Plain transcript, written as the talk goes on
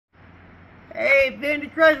Hey,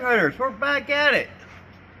 Bandit Treasure Hunters, we're back at it.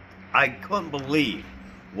 I couldn't believe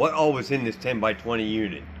what all was in this 10 by 20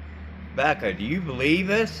 unit. Becca, do you believe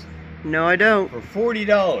this? No, I don't. For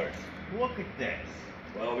 $40. Look at this.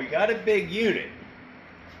 Well, we got a big unit.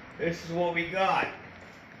 This is what we got.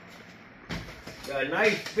 Got a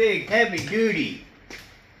nice big heavy duty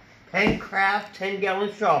Handcraft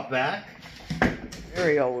 10-gallon shop vac.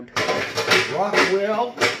 Very old.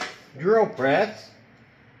 Rockwell drill press.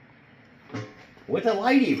 With a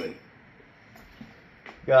light even.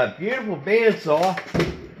 Got a beautiful bandsaw.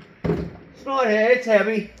 It's not heavy, it's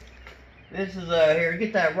heavy. This is here,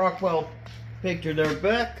 get that Rockwell picture there,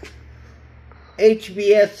 Beck.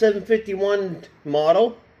 HBS 751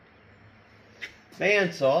 model.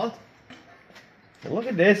 Bandsaw. And look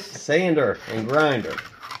at this sander and grinder.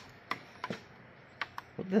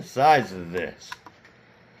 Look at the size of this.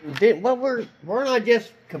 Well, we're not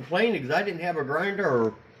just complaining because I didn't have a grinder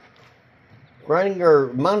or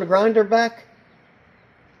mounted grinder back.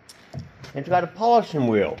 It's got a polishing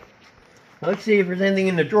wheel. Let's see if there's anything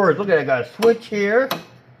in the drawers. Look at it, I got a switch here. Of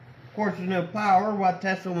course, there's no power. We'll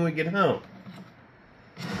test it when we get home.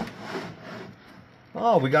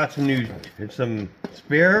 Oh, we got some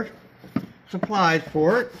spare supplies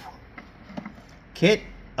for it. Kit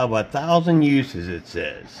of 1,000 uses, it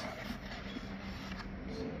says.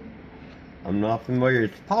 I'm not familiar.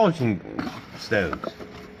 It's polishing stones.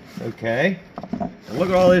 Okay. And look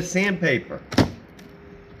at all this sandpaper.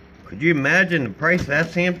 Could you imagine the price of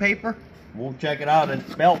that sandpaper? We'll check it out.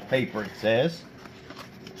 It's felt paper, it says.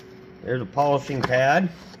 There's a polishing pad.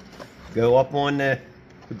 Go up on with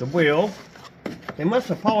the wheel. They must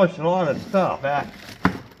have polished a lot of stuff.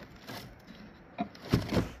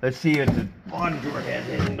 Let's see if the bottom drawer has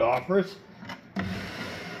any offers.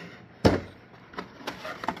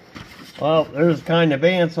 Well, there's the kind of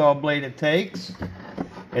bandsaw blade it takes.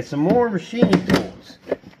 And some more machining tools.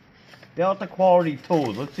 Delta quality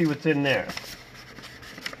tools. Let's see what's in there.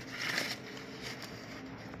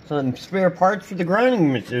 Some spare parts for the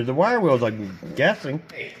grinding machine, the wire wheels, I'm guessing.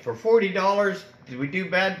 Hey, for $40, did we do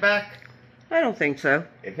bad back? I don't think so.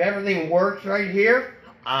 If everything works right here,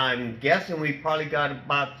 I'm guessing we probably got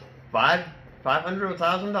about $500 or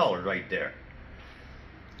 $1,000 right there.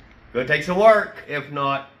 Gonna take some work. If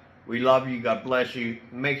not, we love you. God bless you.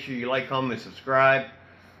 Make sure you like, comment, subscribe.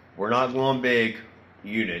 We're not going big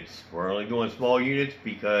units. We're only doing small units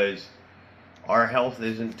because our health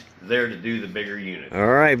isn't there to do the bigger units. All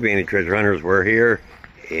right, Bandit Treasure Hunters, we're here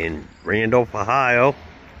in Randolph, Ohio,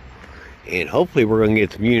 and hopefully we're going to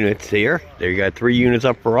get some units here. They got 3 units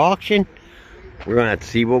up for auction. We're going to have to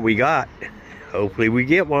see what we got. Hopefully we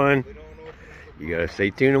get one. You got to stay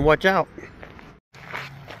tuned and watch out.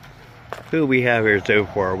 Who we have here so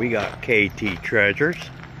far? We got KT Treasures.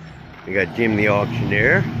 We got Jim the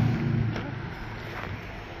Auctioneer.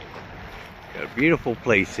 Got a beautiful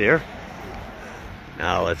place here.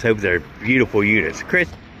 Now let's hope they're beautiful units.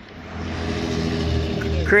 Chrissy,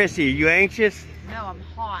 are you anxious? No, I'm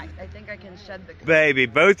hot. I think I can shed the... Baby,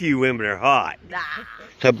 both of you women are hot. Nah.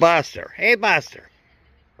 So Buster, hey Buster,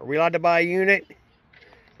 are we allowed to buy a unit?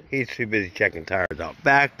 He's too busy checking tires out.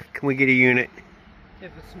 Back, can we get a unit?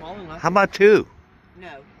 If it's small enough. How about 2?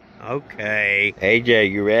 No. Okay.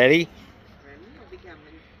 AJ, you ready? Remy will be coming.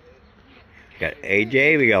 Got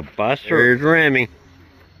AJ, we got Buster. Here's Remy.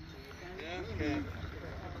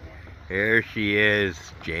 Here she is,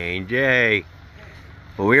 J&J.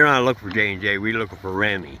 But we're not looking for J&J, we're looking for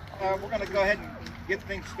Remy. We're going to go ahead and get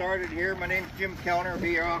things started here. My name's Jim Kellner. I'll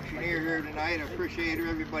be your auctioneer here tonight. I appreciate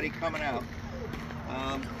everybody coming out.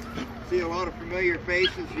 See a lot of familiar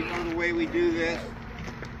faces. You know the way we do this.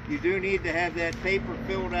 You do need to have that paper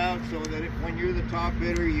filled out so that when you're the top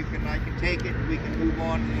bidder, I can take it and we can move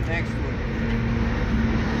on to the next one.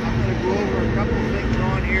 I'm going to go over a couple of things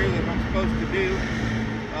on here that I'm supposed to do.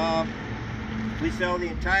 We sell the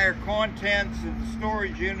entire contents of the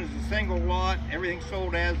storage unit as a single lot. Everything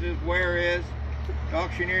sold as is, where is. The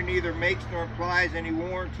auctioneer neither makes nor applies any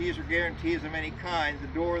warranties or guarantees of any kind. The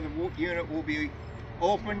door of the unit will be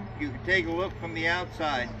open. You can take a look from the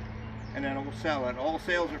outside, and then we'll sell it. All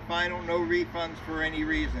sales are final, no refunds for any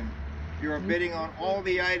reason. You are bidding on all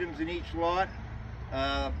the items in each lot.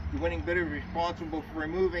 The winning bidder is responsible for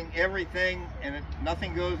removing everything, and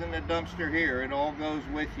nothing goes in the dumpster here. It all goes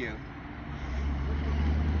with you.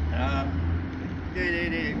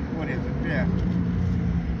 What is it? Yeah.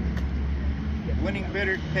 Winning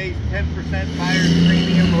bidder pays 10% buyer's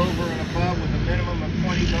premium over and above with a minimum of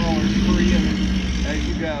 $20 per unit as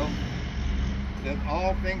you go. That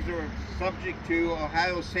all things are subject to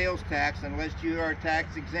Ohio sales tax unless you are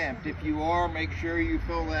tax exempt. If you are, make sure you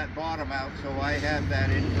fill that bottom out so I have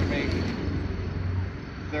that information.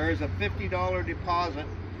 there is a $50 deposit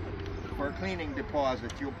for a cleaning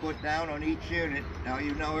deposit you'll put down on each unit. Now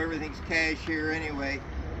you know everything's cash here anyway.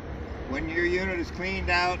 When your unit is cleaned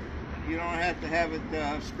out, you don't have to have it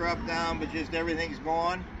scrubbed down, but just everything's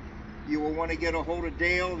gone. You will want to get a hold of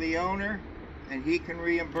Dale, the owner, and he can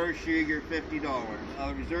reimburse you your $50.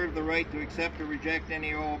 I'll reserve the right to accept or reject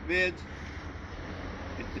any or all bids.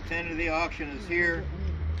 If the tender of the auction is here,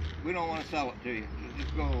 we don't want to sell it to you.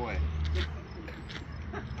 Just go away.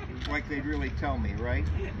 It's like they'd really tell me, right?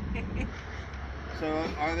 So,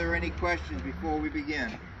 are there any questions before we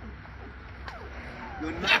begin?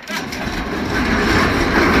 Good enough.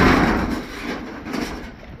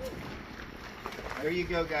 There you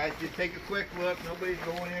go, guys. Just take a quick look. Nobody's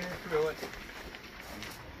going in or through it.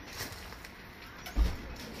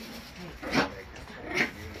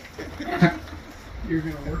 You're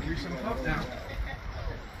going to work yourself up now.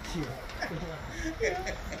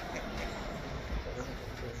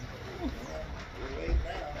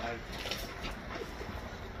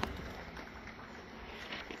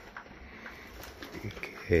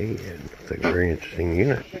 Okay, it's a very interesting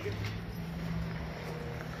unit.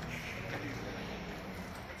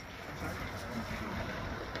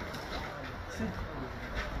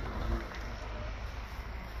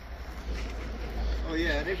 Oh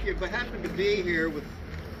yeah, and if you happen to be here with,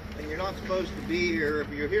 and you're not supposed to be here, if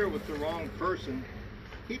you're here with the wrong person,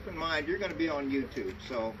 keep in mind you're going to be on YouTube,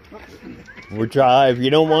 so. Which if you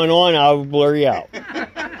don't want on, I'll blur you out. Yeah.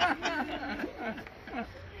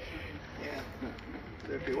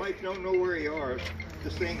 So if your wife don't know where you are,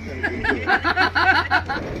 this thing's going to be good.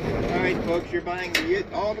 Alright folks, you're buying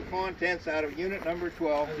all the contents out of unit number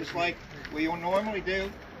 12, just like we normally do.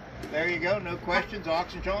 There you go, no questions,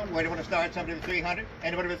 auction on. Where do you want to start? Somebody with 300?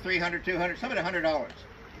 Anybody with 300, 200? Somebody $100.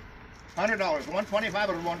 $100, 125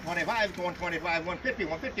 or 125, 125, 150,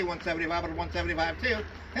 150, 175 or 175 too,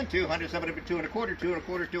 and 200, somebody with 2 and a quarter, 2 and a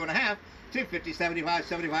quarter, 2 and a half, 250, 75,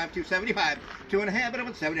 75, 275, 2 and a half, but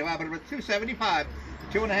with 75, but with 275,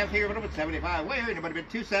 2 and a half here, but with 75. Wait, anybody with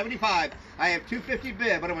 275? I have 250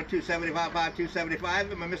 bid, but I'm with 275,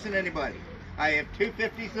 275. Am I missing anybody? I have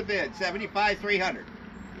 250s the bid, 75, 300.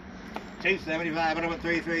 275, but I'm at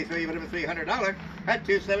 333, but I'm at $300. At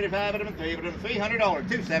 275, but I'm at 3, but I'm at $300.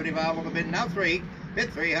 275 on the bid now 3.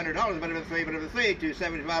 Bid $300, but I'm at 3, but I'm at 3.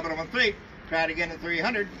 275, but I'm at 3. Try it again at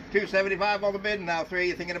 300. 275 on the bid now 3.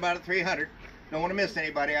 You're thinking about it 300. Don't want to miss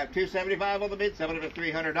anybody. I have 275 on the bid, somebody at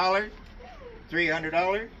 $300.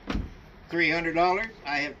 $300. $300.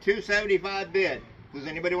 I have 275 bid. Does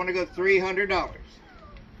anybody want to go $300?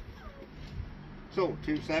 So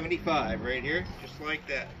 275 right here, just like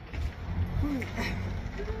that.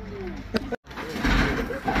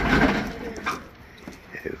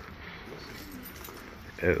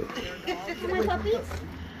 Oh. Come on, puppies.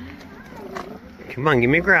 Come on, give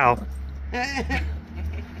me a growl.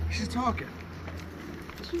 She's talking.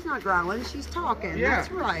 She's not growling, she's talking. Yeah.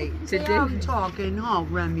 That's right. Today. Say I'm talking. Oh,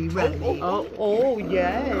 Remy. Oh,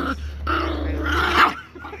 yes.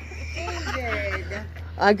 David.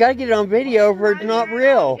 I gotta get it on video for it's not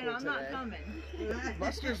real. I'm not coming.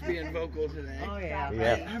 Buster's being vocal today. Oh, yeah.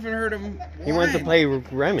 Yeah. I haven't heard him whine. He wants to play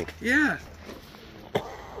with Remy. Yeah.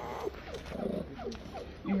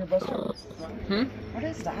 You hear Buster? Hmm? What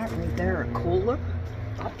is that right there? A cooler?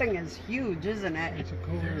 That thing is huge, isn't it? It's a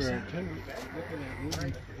cooler.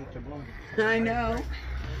 I know.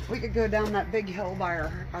 We could go down that big hill by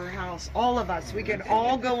our house. All of us. We could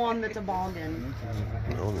all go on the toboggan.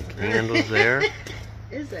 Oh, the candles there.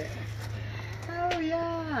 Is it? Oh,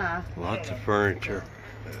 yeah. Lots of furniture.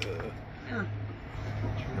 Huh.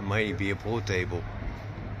 It might be a pool table.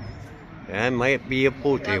 That might be a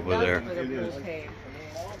pool table there. I'm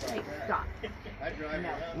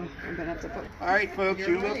gonna have to put. All right, folks,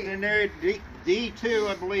 you looked in there at D2,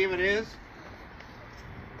 I believe it is.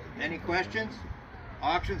 Any questions?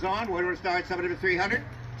 Auctions on. Where do we start? Somebody with 300,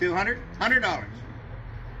 200, $100.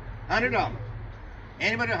 $100.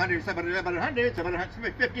 Anybody 100, somebody about 100, somebody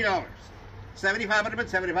 $50. 75, but about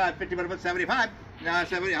 75, 50, but about 75. Now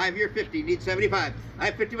 70, I have your 50, need 75. I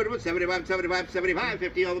have 50, but about 75, 75, 75,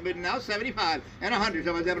 50, all the bid now 75. And 100,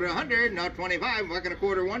 so I was able to 100, now 25, working a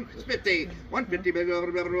quarter, 150. 150, but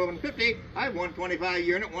about 150. I have 125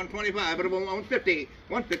 unit, 125, but about 150.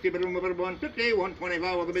 150, but about 150,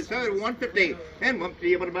 125, all the bid, so 150. And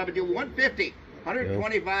 150, but about 150.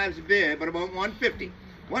 125's bid, but about 150.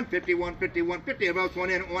 150, 150, 150, about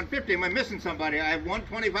 20 and 150. Am I missing somebody? I have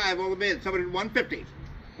 125 all the bids. Somebody at 150.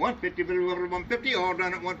 150, 150, all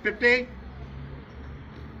done at 150.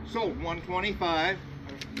 Sold 125.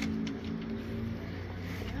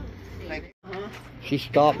 Thank you. She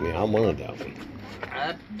stopped me. I wanted that one.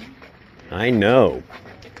 I know.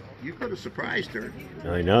 You could have surprised her.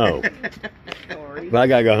 I know. But I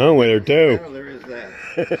gotta go home with her too. Well, there is that.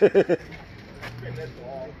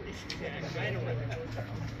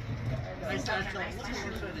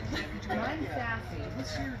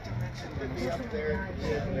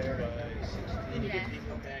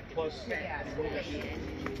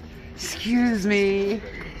 Excuse me.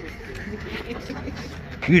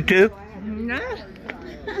 You too? No.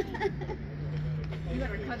 You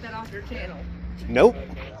better cut that off your channel. Nope.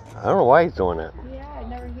 I don't know why he's doing that. Yeah, I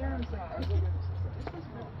never hear him talk.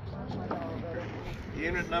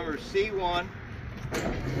 Unit number C1.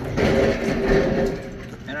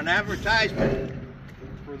 And an advertisement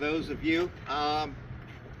for those of you. I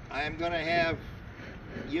am going to have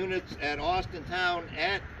units at Austin Town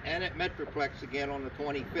and at Metroplex again on the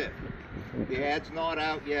 25th. The ad's not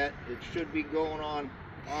out yet. It should be going on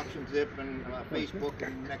Auction Zip and Facebook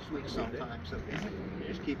and next week sometime. So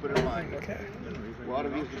just keep it in mind. Okay. A lot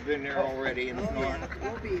of you have been there already, and if not,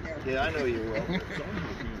 We'll be there. yeah, I know you will.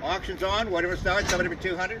 Auction's on. Whatever starts, somebody for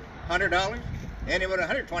 $200, $100. Anyone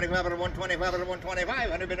 125 out of 125 out of 125,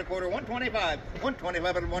 100 been a quarter, 125,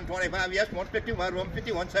 125 out of 125, yes, 150,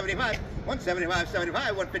 150, 175, 175,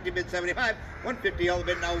 75, 150 bid 75, 150 all the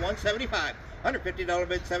bid now 175, $150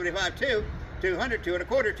 bid 75, 200, 2 and a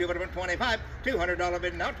quarter, 2 out of 125, $200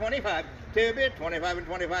 bid now 25, 2 bid 25 and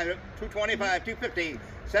 25, 225, 250,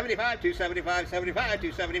 75, 275, 75,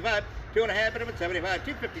 275, 2 and a half bid of 75,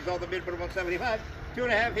 250 is all the bid for 175, 2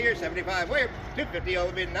 and a half here, 75 where, 250 all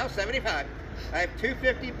the bid now 75. I have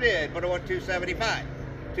 250 bid, but I want 275.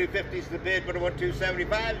 250 is the bid, but I want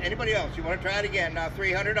 275. Anybody else? You want to try it again? Now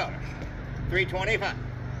 $300. 325.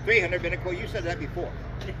 300 bid a quarter. You said that before.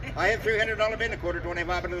 I have $300 bid a quarter,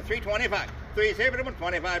 25, but the 325. 3 is here, but I want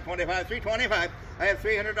 25, 25, 325. I have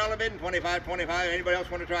 $300 bid and 25, 25. Anybody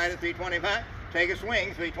else want to try it at 325? Take a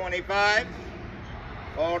swing. 325.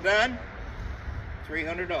 All done.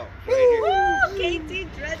 $300. Right here.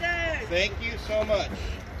 KT Treasures! Thank you so much.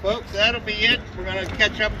 Folks, that'll be it. We're going to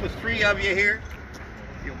catch up with 3 of you here.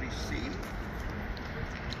 You'll be seeing.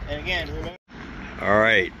 And again, remember. All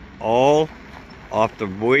right, all off the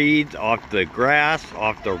weeds, off the grass,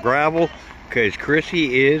 off the gravel, because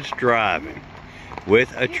Chrissy is driving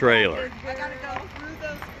with a trailer. I gotta go through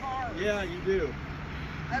those cars. Yeah, you do.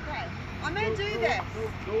 Okay, I'm gonna do this.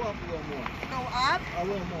 Go up a little more. Go up. A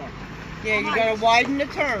little more. Yeah, you gotta widen the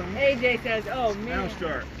turn. AJ says, oh Now man.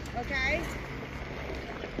 start. Okay.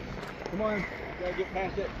 Come on. Gotta get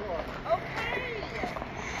past that car. Okay.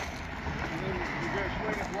 And then you're gonna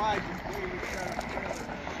swing it wide before you start the trailer.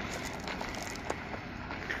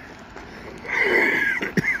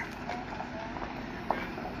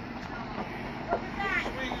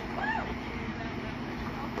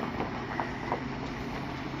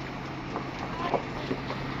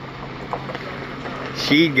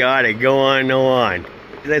 She got it going on.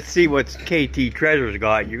 Let's see what KT Treasures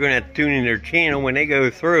got. You're going to have to tune in their channel when they go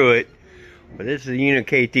through it. But this is the unit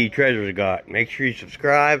KT Treasures got. Make sure you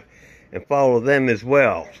subscribe and follow them as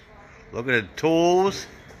well. Look at the tools.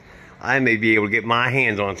 I may be able to get my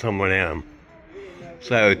hands on some of them.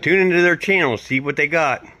 So tune into their channel, see what they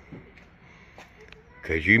got.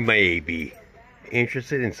 Because you may be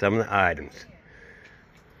interested in some of the items.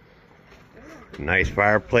 Nice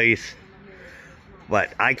fireplace.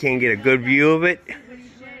 But I can't get a good view of it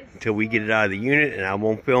until we get it out of the unit, and I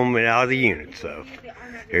won't film it out of the unit. So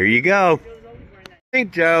here you go. What do you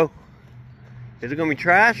think, Joe? Is it going to be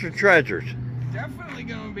trash or treasures? Definitely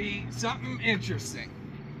gonna be something interesting.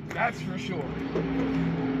 That's for sure.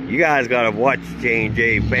 You guys got to watch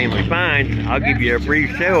J&J Family Finds. I'll give you a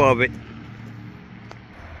brief show of it.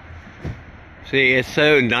 See, it's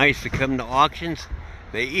so nice to come to auctions.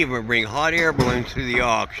 They even bring hot air balloons to the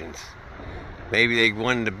auctions. Maybe they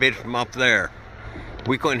wanted to bid from up there.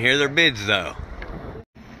 We couldn't hear their bids though.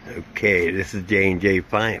 Okay, this is J&J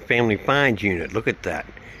Family Finds unit. Look at that.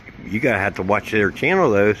 You gotta have to watch their channel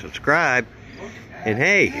though. Subscribe. And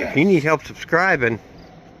hey, if you need help subscribing,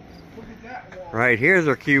 right here's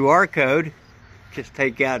their QR code. Just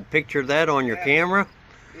take out a picture of that on your camera,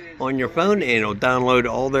 on your phone, and it'll download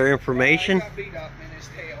all their information.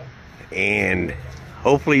 And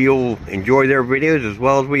hopefully you'll enjoy their videos as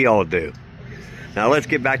well as we all do. Now let's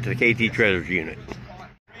get back to the KT Treasures unit.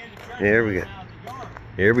 Here we go.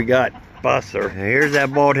 Here we got Buster. Here's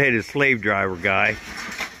that bald-headed slave driver guy.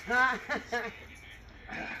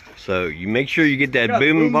 So you make sure you get that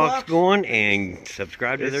booming box going and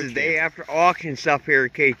subscribe to their channel. This is day after auction stuff here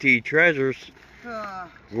at KT Treasures.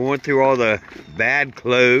 Going through all the bad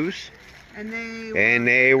clothes. And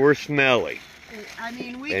they were smelly. I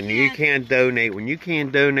mean, we And can't. you can't donate. When you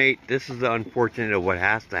can't donate, this is the unfortunate of what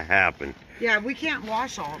has to happen. Yeah, we can't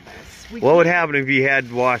wash all this. What would happen if you had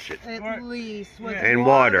to wash it? At least with And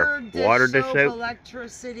water. Water, dish soap.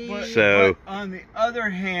 electricity. So- But on the other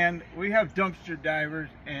hand, we have dumpster divers,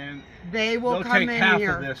 and They will they'll come take in half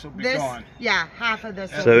here. of this will be gone. Yeah, half of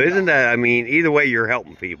this. will So be isn't gone. that, I mean, either way you're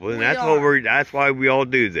helping people, and We that's are. that's why we all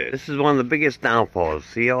do this. This is one of the biggest downfalls.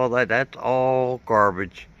 See all that? That's all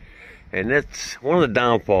garbage. And that's one of the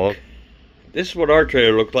downfalls. This is what our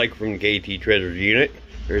trailer looked like from the KT Treasures unit.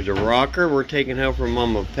 There's a rocker we're taking home from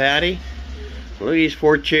Mama Patty. Look at these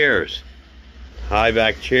 4 chairs. High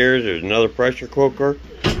back chairs. There's another pressure cooker.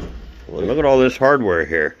 Well, look at all this hardware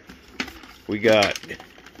here. We got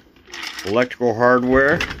electrical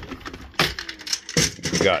hardware.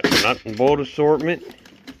 We got nut and bolt assortment.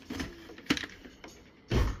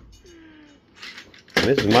 And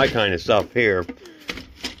this is my kind of stuff here.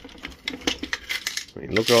 I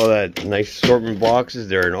mean, look at all that nice assortment boxes.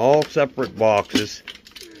 They're in all separate boxes.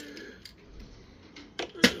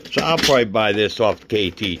 So I'll probably buy this off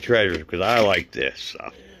the KT Treasures because I like this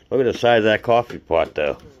stuff. Look at the size of that coffee pot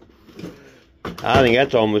though. I think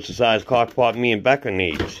that's almost the size coffee pot me and Becca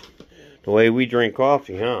needs. The way we drink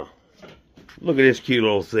coffee, huh? Look at this cute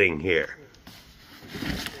little thing here.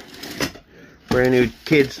 Brand new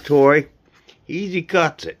kid's toy. Easy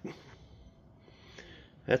cuts it.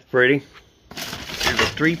 That's pretty. There's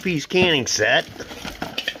a 3-piece canning set.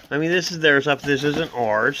 I mean, this is their stuff. This isn't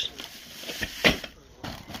ours.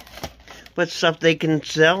 But stuff they can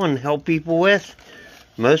sell and help people with.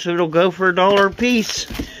 Most of it will go for $1 a piece.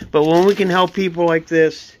 But when we can help people like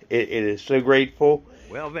this, it is so grateful.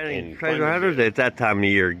 Well, Benny Treasure Hunters, it's that time of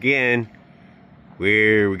year again.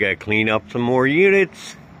 We got to clean up some more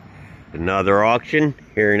units. Another auction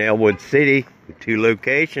here in Elwood City, 2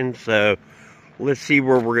 locations. So let's see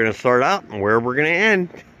where we're going to start out and where we're going to end.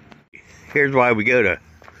 Here's why we go to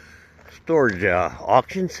storage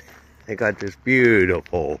auctions. They got this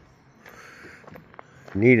beautiful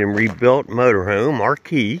need and rebuilt motorhome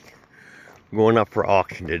Marquis going up for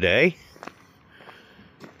auction today.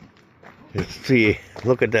 Let's see,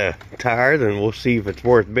 look at the tires and we'll see if it's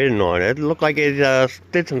worth bidding on. It looked like it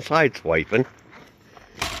did some side swiping.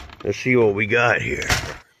 Let's see what we got here.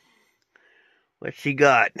 What's she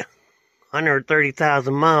got?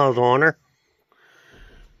 130,000 miles on her.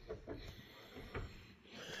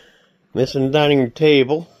 Missing the dining room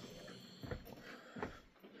table.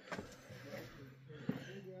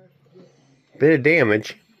 Bit of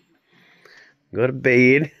damage. Got a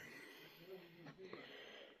bed.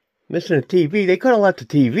 Missing a TV. They could have left the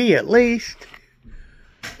TV at least.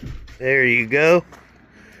 There you go.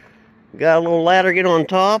 Got a little ladder get on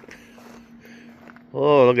top.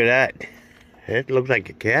 Oh, look at that. That looks like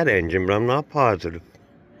a cat engine, but I'm not positive.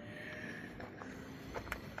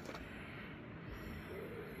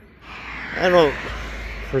 I don't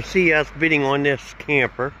foresee us bidding on this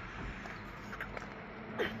camper.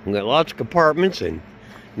 We got lots of compartments and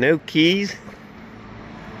no keys.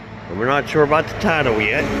 And we're not sure about the title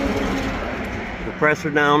yet. Compressor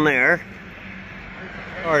down there.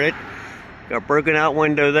 Started. Got broken out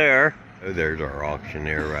window there. Oh, there's our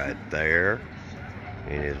auctioneer right there.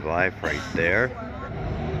 And his wife right there.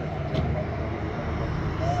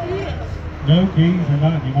 No keys or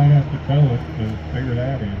not, you might have to tow it to figure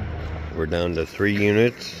that in. We're down to 3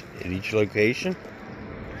 units at each location.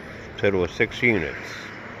 Total of 6 units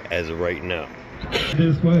as of right now.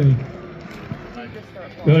 This way.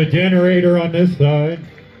 Got a generator on this side.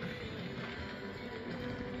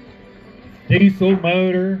 Diesel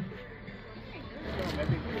motor.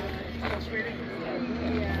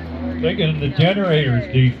 Thinking the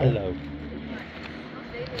generator's diesel. Hello.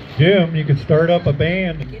 Jim, you can start up a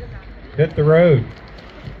band and hit the road.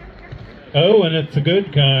 Oh, and it's a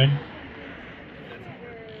good kind.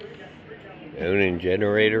 Owning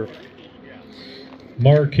generator.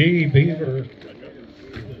 Marquis Beaver.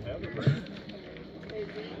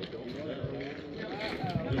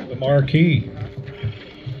 The Marquis.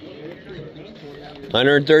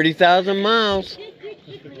 130,000 miles.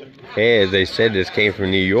 Hey, as they said, this came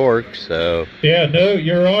from New York, so... Yeah, no,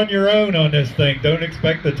 you're on your own on this thing. Don't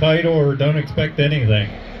expect the title or don't expect anything.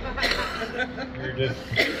 You're just...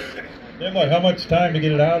 Then what, how much time to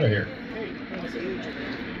get it out of here?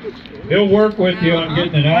 He'll work with you on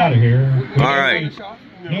getting it out of here. All right.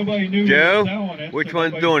 Nobody knew Joe, who was selling it, which so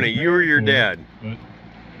one's nobody doing it? You or your prepared dad? for it,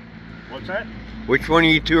 What's that? Which one of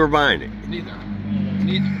you two are buying it? Neither.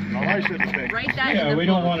 My wife said the same. Write but- that Yeah, in we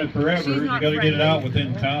the don't book. want it forever. She's You not gotta get it friendly. out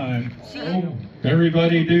within time. She- Oh,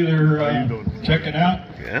 everybody do their, How you doing? checking out.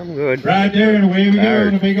 Yeah, I'm good. Right there, and away we go Tired.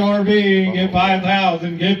 in a big RV. Get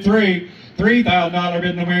 5,000, get 3. $3,000 bid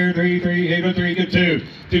in the winner, 3, 8, 3, get 2.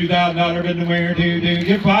 $2,000 bid in the winner, 2,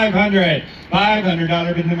 get 500.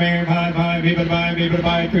 $500 bid in the winner,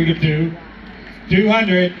 5, 3, get 2.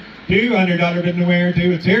 $200 bid in the winner,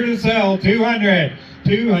 2. It's here to sell,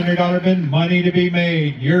 $200 bid, money to be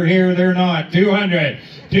made. You're here, they're not. $200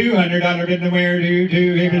 bid in the winner, 2,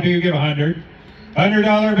 give 100.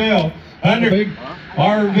 $100 bill, 100 big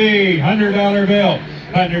RV, $100 bill.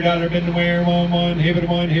 $100 bid in the winner, 1,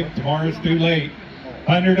 hit, tomorrow's too late.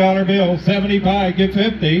 $100 bill, 75, get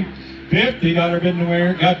 50. $50 bid in the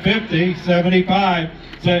winner, got 50, 75.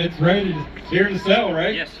 So it's ready, it's here to sell,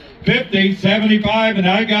 right? Yes. 50, 75, and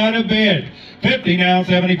I got a bid. 50 now,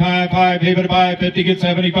 75, 5, able to buy 50, get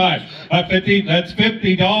 75. 50, that's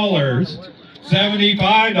 $50.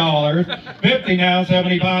 $75. 50 now,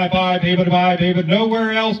 75, 5, able to buy, able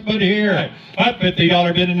nowhere else but here.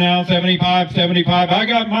 $50 bid now, 75, 75. I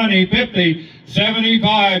got money, 50,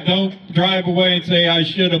 75. Don't drive away and say I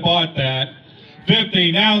should have bought that.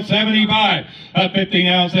 50 now, 75. 50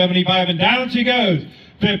 now, 75, and down she goes.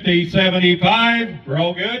 50, 75. We're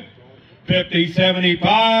all good? 50,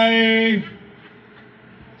 75.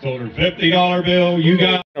 Sold her $50 bill. You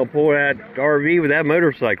got. I'll pull that RV with that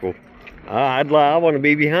motorcycle. I want to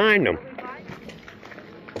be behind them.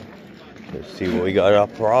 Let's see what we got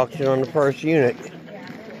up for auction on the first unit.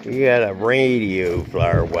 We got a radio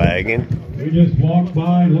flyer wagon. We just walk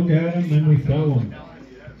by, look at them, then we sell them.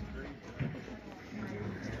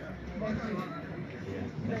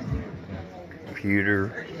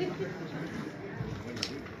 Computer.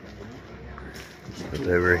 It's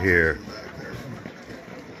over here.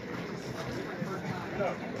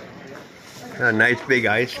 A nice big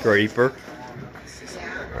ice scraper.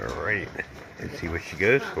 Alright, let's see what she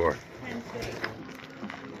goes for.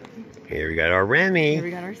 Here we got our Remy. Here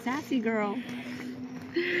we got our sassy girl.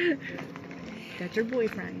 That's your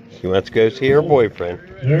boyfriend. She wants to go see her boyfriend.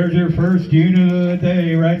 There's your first unit of the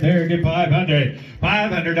day right there. Get 500.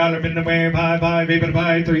 $500 bid in the winner, 5, able to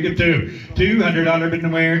buy 3, get 2. $200 bid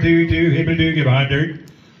in the winner, 2, able to give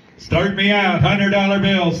 100. Start me out, $100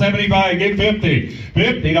 bill, 75, give 50.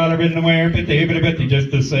 $50 bid in the winner, 50, able to 50,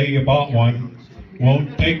 just to say you bought one.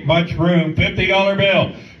 Won't take much room. $50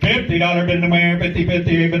 bill, $50 bid in the winner, 50,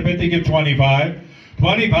 able to 50, give 25.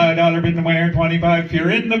 $25 bid in the winner, 25. If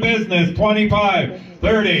you're in the business, 25,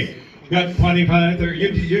 30. Got 25, 30.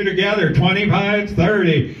 You together, 25,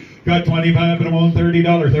 30. Got 25, but I want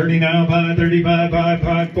 $30. 30 now, 5, 35,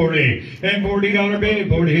 5, 40. And $40 bid,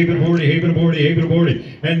 40, able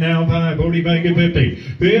 40. And now 5, 45, get 50.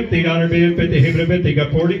 $50 bid, 50, 50.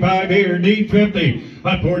 Got 45 here, need 50.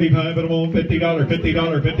 Got 45, but I want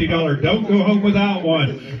 $50. Don't go home without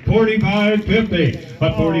one. 45, 50.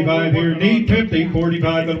 Got 45 here, need 50.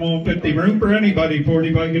 45, but I want 50. Room for anybody.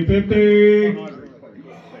 45, get 50.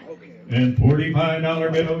 And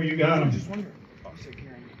 $45 bill, you got them.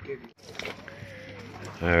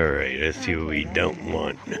 Alright, let's see what we don't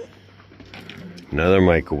want. Another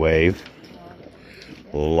microwave.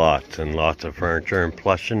 Lots and lots of furniture and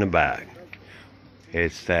plush in the back.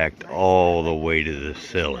 It's stacked all the way to the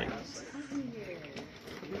ceiling.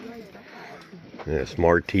 And a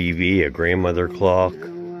smart TV, a grandmother clock.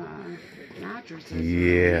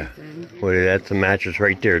 Yeah. Well, that's the mattress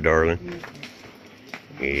right there, darling.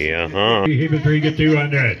 Yeah, huh? Heap of 3, get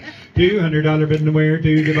 200. $200 bid in the wear,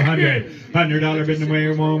 2, give 100. $100 bid in the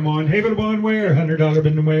wear, 1, Haven 1 wear. $100 bid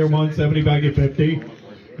in the wear, 1, 75, get 50.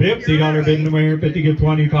 $50 bid in the wear, 50, get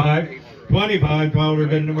 25. $25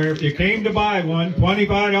 bid in the wear. If you came to buy one,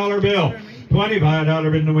 $25 bill.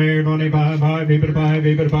 $25 bid in the wear, 25, 5, able to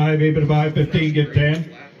buy, 15, get 10.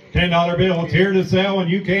 $10 bill, it's here to sell and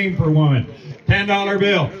you came for one. $10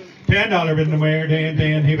 bill. $10 bid in the wear, 10,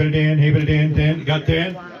 able to 10, got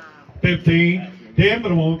 10. 15. 10,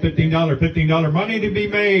 but I want $15. $15 money to be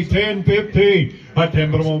made. 10, 15.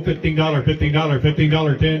 10, but I want $15.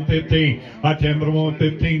 $15. 10, 15. 10, but I want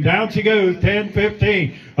 15. Down she goes. 10,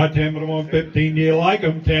 15. 10, but I want 15. Do you like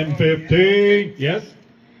them? 10, 15. Yes.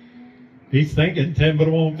 He's thinking 10, but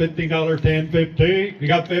I want $15. 10, 15. You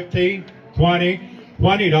got 15. 20.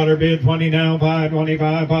 $20 bid, 20 now, 5,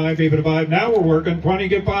 25, 5, able to 5. Now we're working. 20,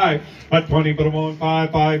 get 5. 20, but I want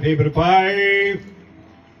 5, able to 5.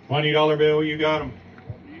 $20 bill, you got them.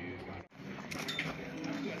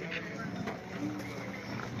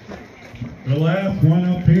 The last one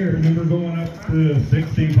up here, and then we're going up to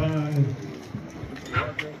 65.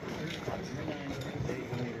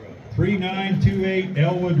 3928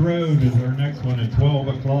 Elwood Road is our next one at 12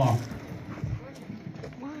 o'clock.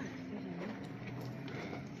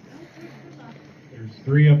 There's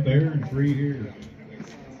 3 up there and 3 here.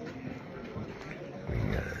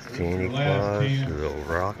 Santa Claus, the little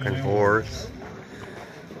rocking horse.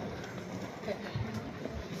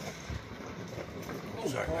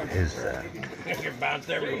 What is that? It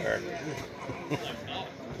bounced everywhere.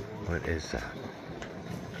 What is that?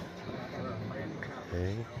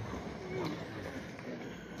 Okay.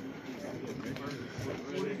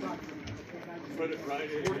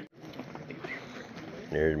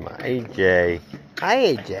 There's my AJ.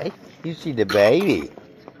 Hi, AJ. You see the baby.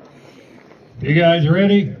 You guys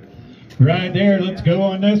ready? Right there, let's go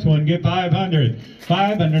on this one. Get 500.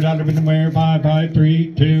 $500 in the wear. 5, 5,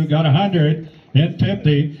 3, 2. Got 100 and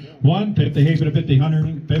 50. 150. Heave it a 50.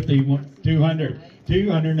 150. 200.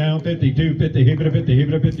 200 now. 50. 250. Heave it a 50. Heave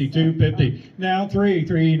it a 50. 250. Now 3.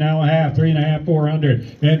 3 now a half. 3 and a half.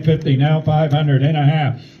 400 and 50. Now 500 and a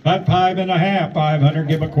half. At 5 and a half. 500.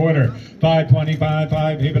 Give a quarter. 525.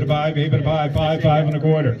 5. Heave it a 5. Heave it a 5. 5. 5 and a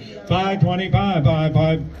quarter. 525. 5.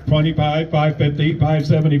 525. 550.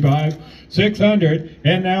 575. 600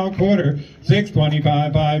 and now a quarter.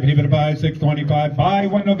 625. 5. Heave it a 5. 625. Buy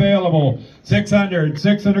when available. 600.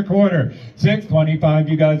 6 and a quarter. 625.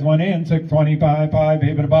 You guys want in. 625. 5.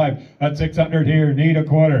 Heave it a 5. At 600 here. Need a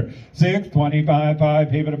quarter. 625.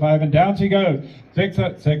 5. Heave it a 5. And down she goes. 6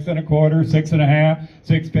 and a quarter. 6 and a half.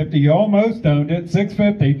 650. You almost owned it.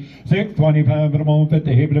 650. 625. But I'm on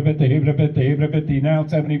 50. Heave it a 50. Heave it a 50. Heave it a 50. Now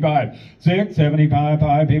 75. 675.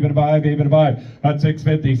 5. Heave it a 5. Heave it a 5. At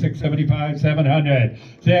 650. 675. 700.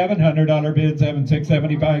 $700 bid.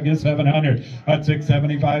 675. Get 700. At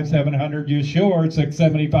 675. 700. You sure?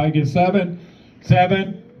 675. Get 7.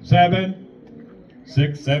 7. 7.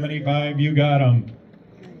 675. You got them.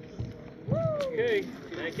 Okay,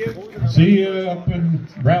 thank you. See you up in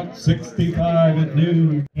Route 65 at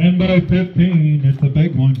noon. And by 15, it's the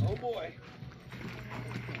big one. Oh boy.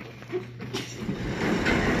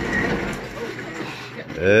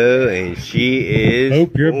 Oh, and she is.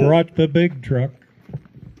 Hope you brought the big truck.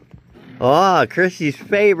 Ah, Chrissy's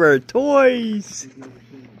favorite toys.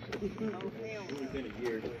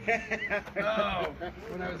 Oh,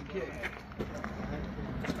 when I was a kid.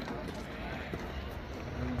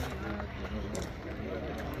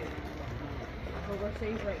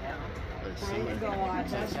 Overseas right now. Thank God.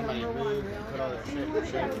 That's number one.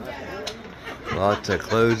 Lots of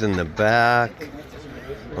clothes in the back.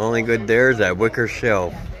 Only good there is that wicker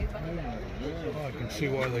shelf. Oh, I can see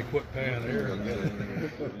why they quit paying air.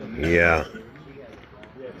 Yeah.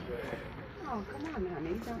 Oh, come on,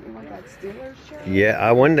 honey. Don't you want that Steelers shirt? Yeah,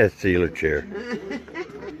 I won that Steeler chair.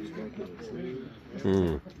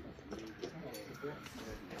 Hmm.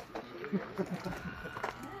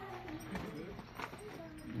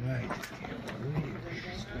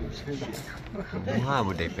 Why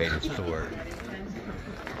would they pay the store?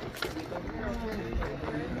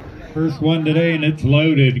 First one today, and it's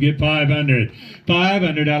loaded. Get 500.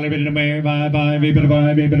 $500 bid in the mayor. 5, 5, able to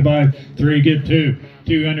buy, able to buy. 3, get 2.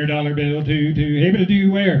 $200 bill, 2, 2. Able to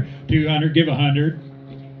do where? 200, give 100.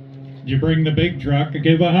 You bring the big truck,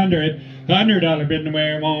 give 100. $100 bid in the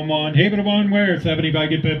wear, 1. Able to 1 where? 75,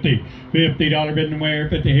 get 50. $50 bid in the wear,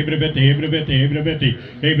 50, able to 50, able to 50, able to 50,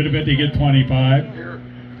 able to 50, get 25.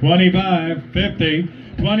 25, 50,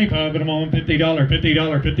 25, but I'm on $50, $50,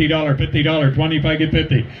 $50, $50, 25, get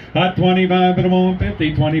 50. Hot 25, but I'm on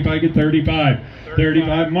 50, 25, get 35.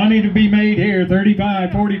 35, money to be made here,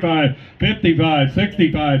 35, 45, 55,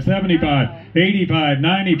 65, 75, 85,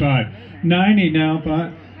 95, 90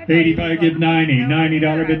 now, 85, get 90,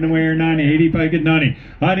 $90 bid in the wear, 90, 85, get 90.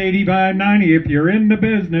 Hot 85, 90, if you're in the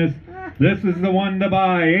business, this is the one to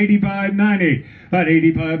buy, 85, 90. Hot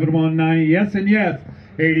 85, but I'm on 90, yes and yes.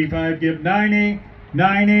 85, give 90,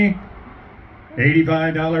 90,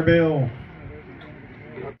 $85 bill.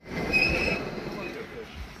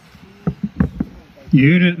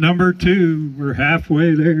 Unit number 2, we're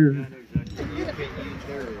halfway there.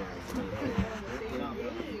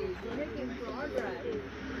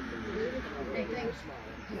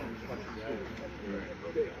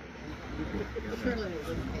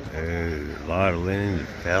 A lot of linen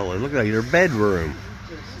fell. It looked like their bedroom.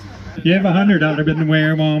 You have $100 bid in the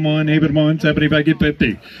wear, 1, able to 1, 75, get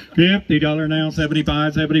 50. $50 now,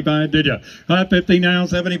 75, 75, did ya? 50 now,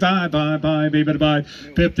 75, 5, 5, able to buy.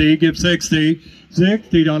 50, give 60.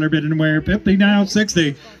 $60 bid in the wear, 50 now,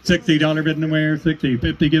 60. $60 bid in the wear, 60.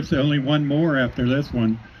 50 gives only one more after this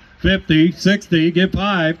one. 50, 60, give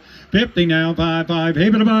 5. 50 now, 5, 5,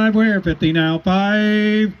 able to buy where? 50 now,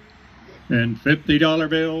 5. And $50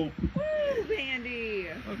 bill. Woo, Bandy.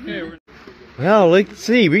 Okay, Well, let's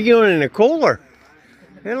see. We're going in a cooler.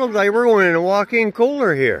 It looks like we're going in a walk-in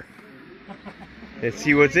cooler here. Let's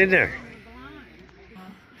see what's in there.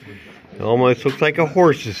 It almost looks like a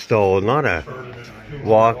horse's stall, not a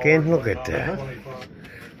walk-in. Look at that.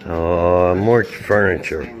 Oh, more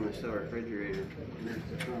furniture.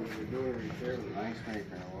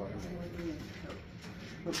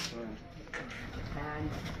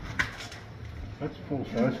 That's full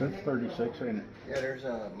size, that's 36, ain't it? Yeah, there's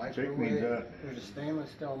a Jake needs that. There's a stainless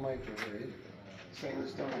steel microwave.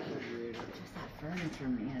 Stainless steel refrigerator. Just that furniture,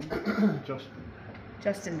 man. Just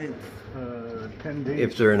Justin did. 10 days.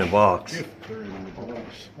 If they're in a box. If they're in the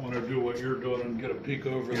box. Want to do what you're doing and get a peek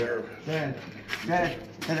over there. Dad,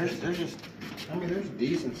 there's just, I mean, there's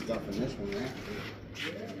decent stuff in this one, man.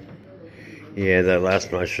 Yeah, that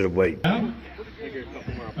last one I should have waited.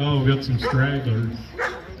 Oh, we got some stragglers.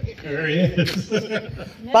 There he is.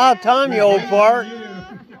 About time, you old fart.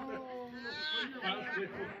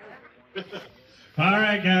 All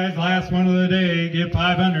right, guys, last one of the day. Give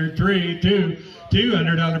 500, 3, 2,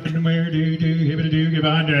 $200 bid and wear, do, give it a do, give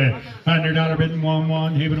 100. $100 bid and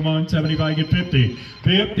 1, give it a 1, 75, get 50.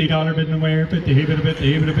 $50 bid and wear, 50, give it a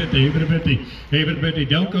 50, give it a 50, give it a 50, give it a 50.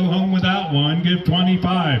 Don't go home without one, give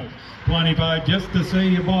 25. 25 just to say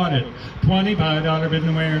you bought it. $25 bid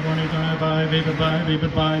and wear, 25, 5, even 5,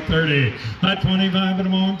 even 5, 30. At 25 but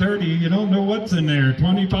I'm on 30. You don't know what's in there.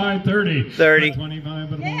 25, 30. 30. 25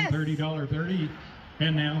 but I'm on $30, 30.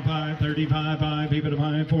 And now 5, 35, 5, even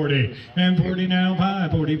 5, 40. And 40 now,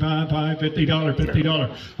 5, 45, 5, $50,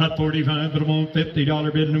 $50. At 45 but I'm on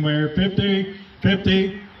 $50 bid and wear, 50,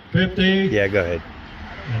 50, 50. Yeah, go ahead.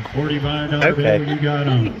 And $45 Okay. bill you got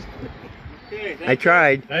on. I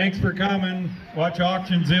tried. Thanks for coming. Watch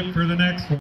Auction Zip for the next one.